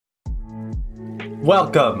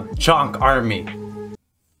Welcome, Chonk Army.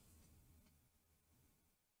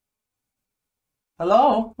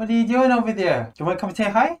 Hello? What are you doing over there? Do you want to come say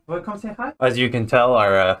hi? As you can tell,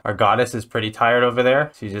 our goddess is pretty tired over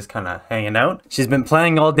there. She's just kind of hanging out. She's been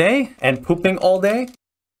playing all day and pooping all day.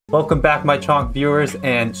 Welcome back, my Chonk viewers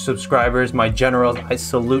and subscribers, my generals. I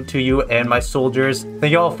salute to you and my soldiers.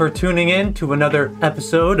 Thank you all for tuning in to another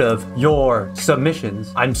episode of Your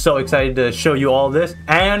Submissions. I'm so excited to show you all this.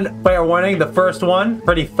 And fair warning, the first one,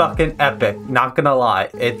 pretty fucking epic. Not gonna lie.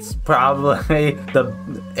 It's probably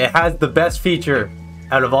it has the best feature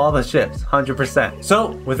out of all the ships, 100%.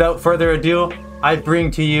 So without further ado, I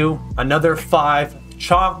bring to you another 5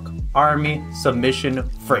 Chonk Army submission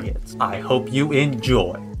frigates. I hope you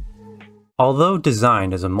enjoy. Although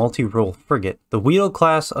designed as a multi-role frigate, the Weedle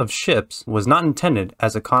class of ships was not intended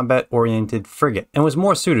as a combat-oriented frigate and was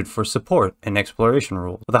more suited for support and exploration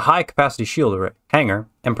roles. With a high-capacity shield array, hangar,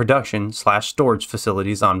 and production/storage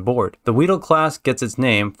facilities on board, the Weedle class gets its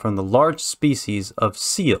name from the large species of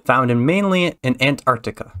seal found mainly in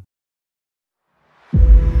Antarctica.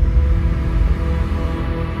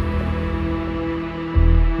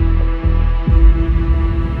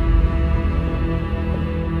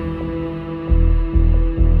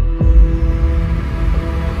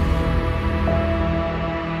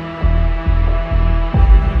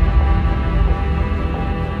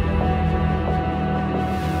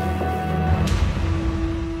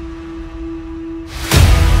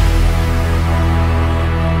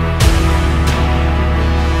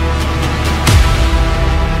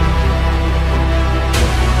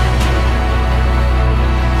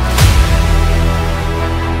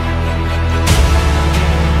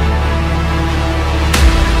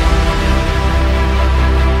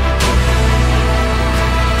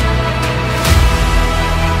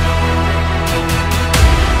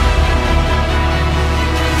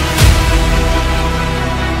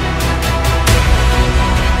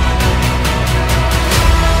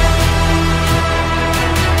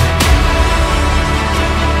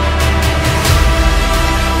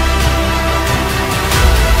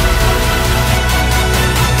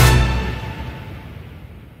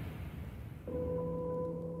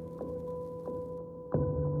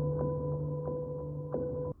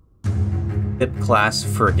 Class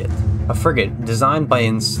frigate. A frigate designed by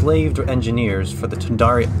enslaved engineers for the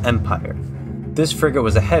Tundari Empire. This frigate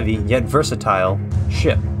was a heavy yet versatile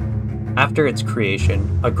ship. After its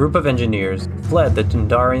creation, a group of engineers fled the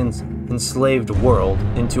Tundarians' enslaved world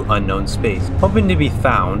into unknown space. Hoping to be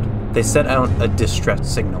found, they sent out a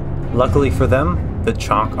distress signal. Luckily for them, the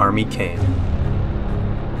Chonk Army came.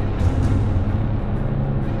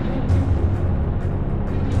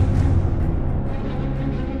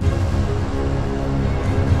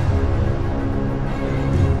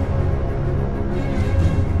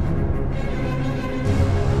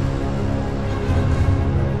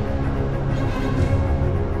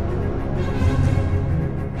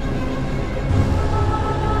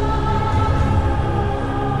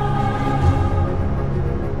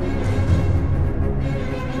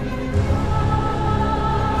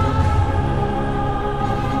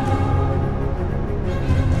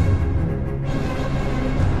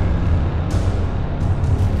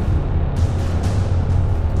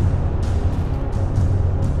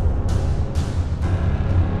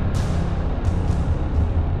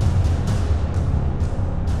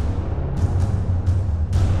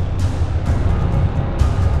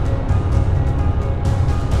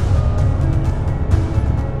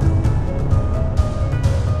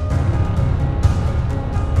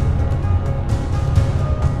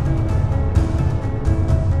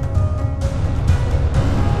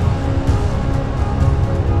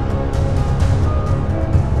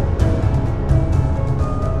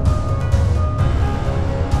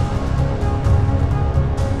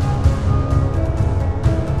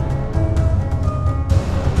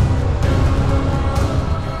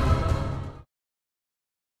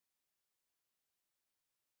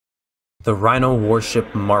 The Rhino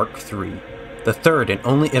Warship Mark III, the third and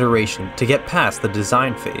only iteration to get past the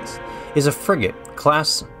design phase, is a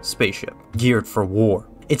frigate-class spaceship geared for war.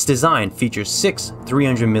 Its design features 6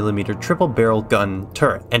 300mm triple-barrel gun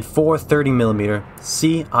turrets and 4 30mm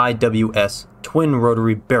CIWS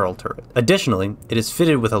twin-rotary barrel turrets. Additionally, it is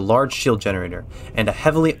fitted with a large shield generator and a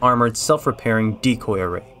heavily armored self-repairing decoy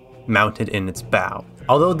array mounted in its bow.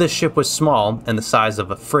 Although this ship was small and the size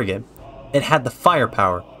of a frigate, it had the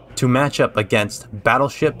firepower to match up against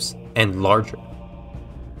battleships and larger.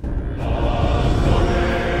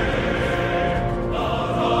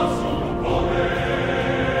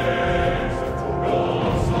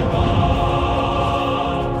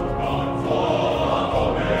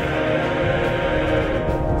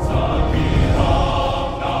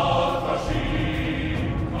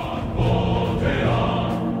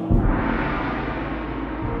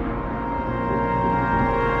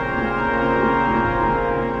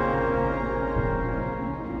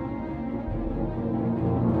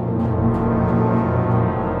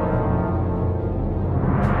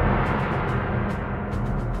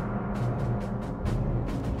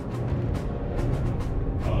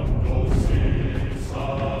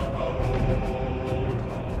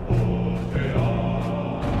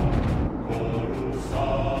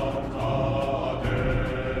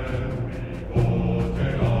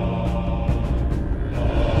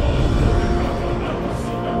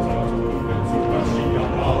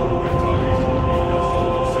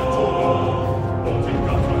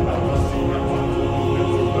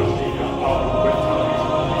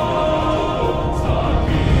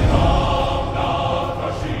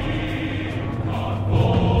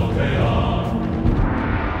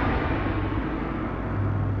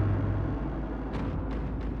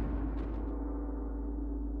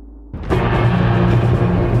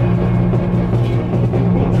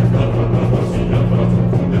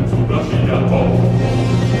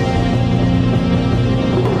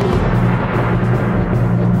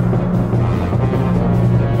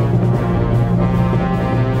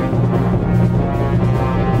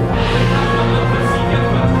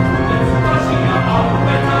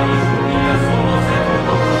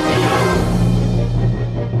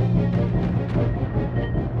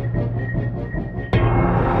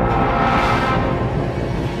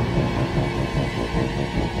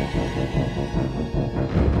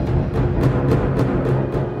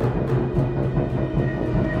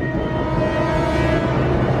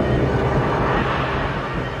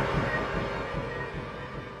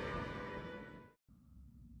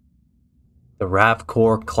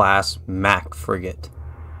 Ravkor class Mac frigate.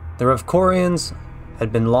 The Ravkorians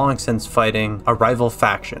had been long since fighting a rival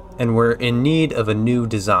faction and were in need of a new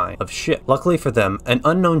design of ship. Luckily for them, an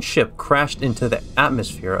unknown ship crashed into the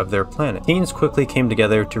atmosphere of their planet. Teams quickly came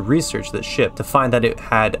together to research the ship to find that it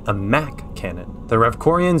had a Mac cannon. The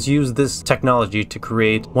Ravkorians used this technology to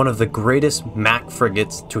create one of the greatest Mac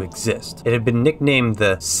frigates to exist. It had been nicknamed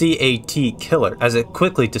the CAT Killer, as it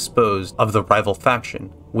quickly disposed of the rival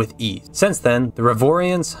faction with ease. Since then, the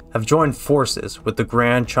Ravkorians have joined forces with the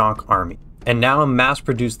Grand Chonk army, and now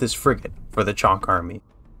mass-produce this frigate for the Chonk army.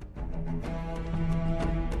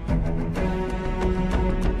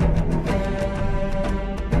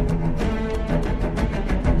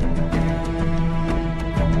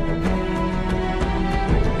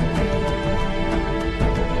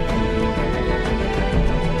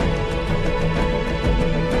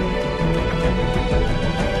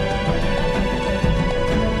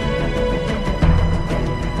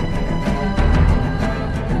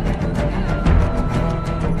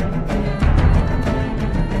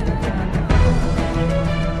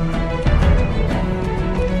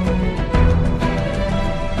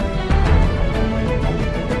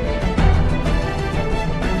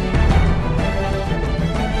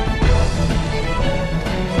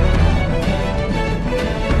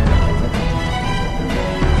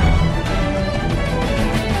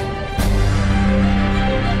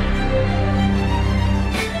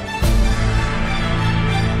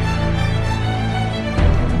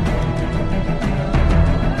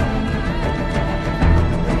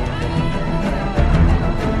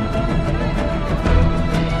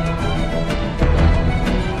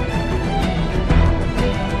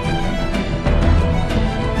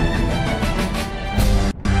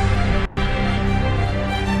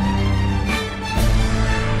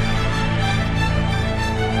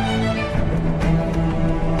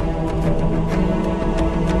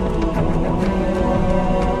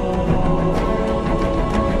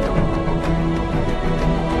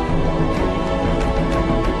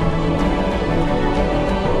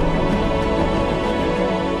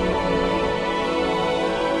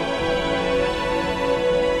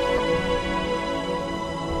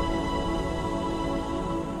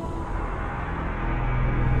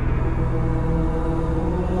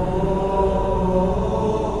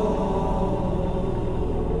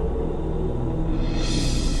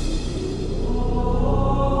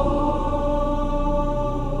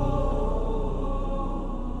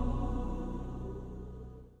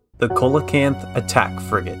 The Coelacanth attack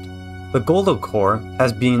frigate. The Goldo Corps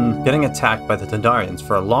has been getting attacked by the Tandarians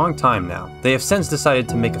for a long time now. They have since decided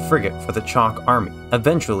to make a frigate for the Chonk army,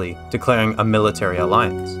 eventually declaring a military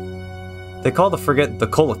alliance. They call the frigate the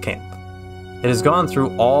Coelacanth. It has gone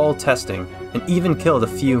through all testing and even killed a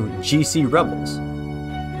few GC rebels.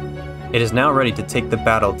 It is now ready to take the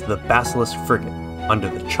battle to the Basilisk frigate under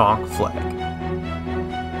the Chonk flag.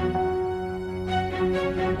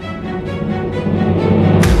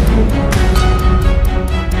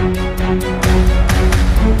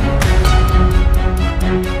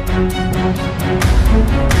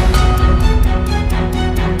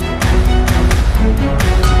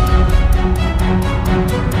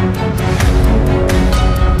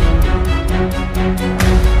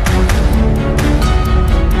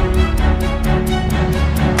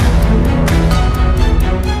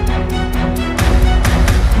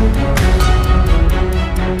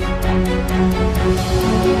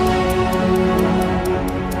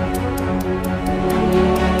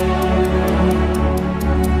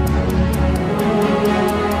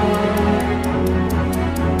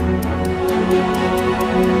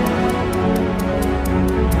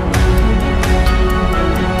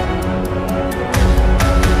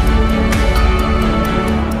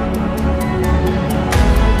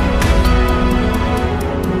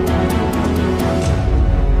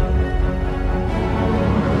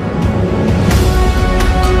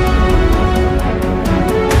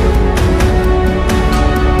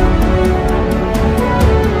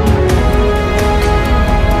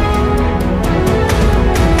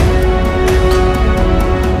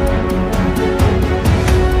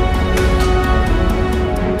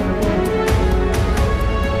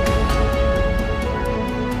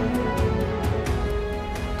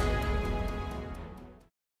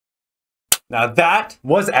 Now that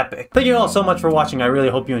was epic. Thank you all so much for watching. I really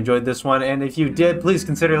hope you enjoyed this one. And if you did, please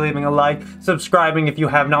consider leaving a like, subscribing if you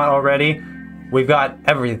have not already. We've got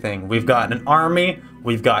everything. We've got an army,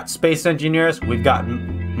 we've got space engineers, we've got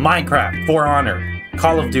Minecraft, For Honor.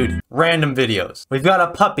 Call of Duty, random videos. We've got a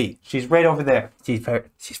puppy. She's right over there. She's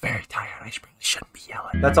very tired. I probably shouldn't be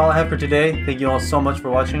yelling. That's all I have for today. Thank you all so much for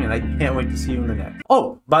watching, and I can't wait to see you in the next.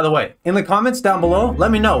 Oh, by the way, in the comments down below, let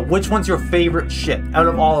me know which one's your favorite ship out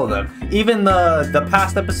of all of them. Even the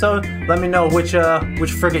past episode, let me know which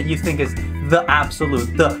frigate you think is the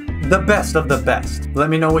absolute, the best of the best. Let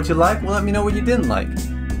me know what you like. Well, let me know what you didn't like.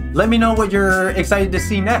 Let me know what you're excited to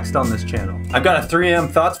see next on this channel. I've got a 3am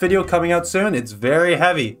thoughts video coming out soon. It's very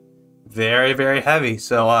heavy. Very, very heavy.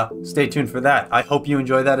 So stay tuned for that. I hope you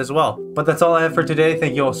enjoy that as well. But that's all I have for today.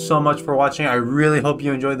 Thank you all so much for watching. I really hope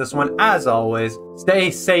you enjoyed this one. As always,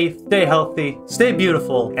 stay safe, stay healthy, stay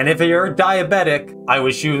beautiful. And if you're diabetic, I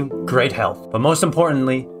wish you great health. But most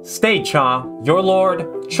importantly, stay Chonk, your Lord,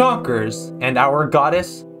 Chonkers, and our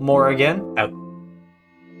goddess, Morrigan, out.